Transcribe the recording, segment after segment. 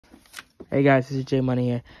Hey guys, this is J Money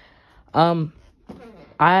here.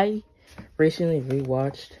 I recently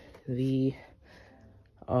rewatched the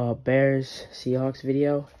Bears Seahawks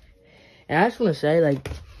video, and I just want to say, like,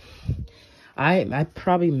 I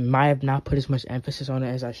probably might have not put as much emphasis on it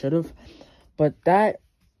as I should have, but that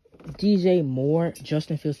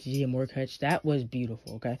Justin Fields DJ Moore catch, that was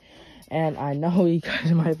beautiful, okay? And I know you guys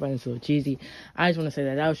might find it so cheesy. I just want to say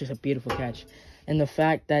that was just a beautiful catch. And the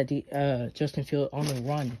fact that Justin Fields on the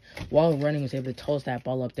run, while running, was able to toss that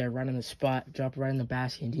ball up there, run on the spot, drop it right in the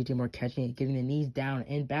basket, and DJ Moore catching it, getting the knees down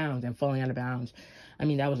in bounds and falling out of bounds. I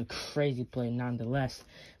mean, that was a crazy play, nonetheless,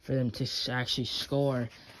 for them to actually score,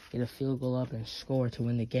 get a field goal up and score to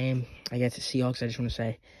win the game against the Seahawks. I just want to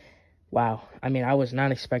say, wow. I mean, I was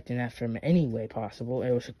not expecting that from any way possible.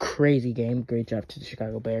 It was a crazy game. Great job to the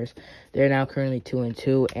Chicago Bears. They're now currently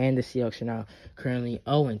 2-2, and the Seahawks are now currently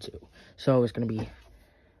 0-2. So it's going to be,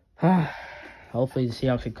 hopefully the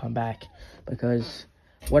Seahawks can come back, because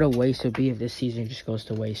what a waste it would be if this season just goes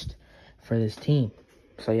to waste for this team.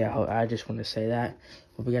 So yeah, I just want to say that.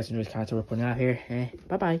 Hope you guys enjoyed this content we're putting out here.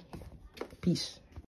 Bye-bye. Peace.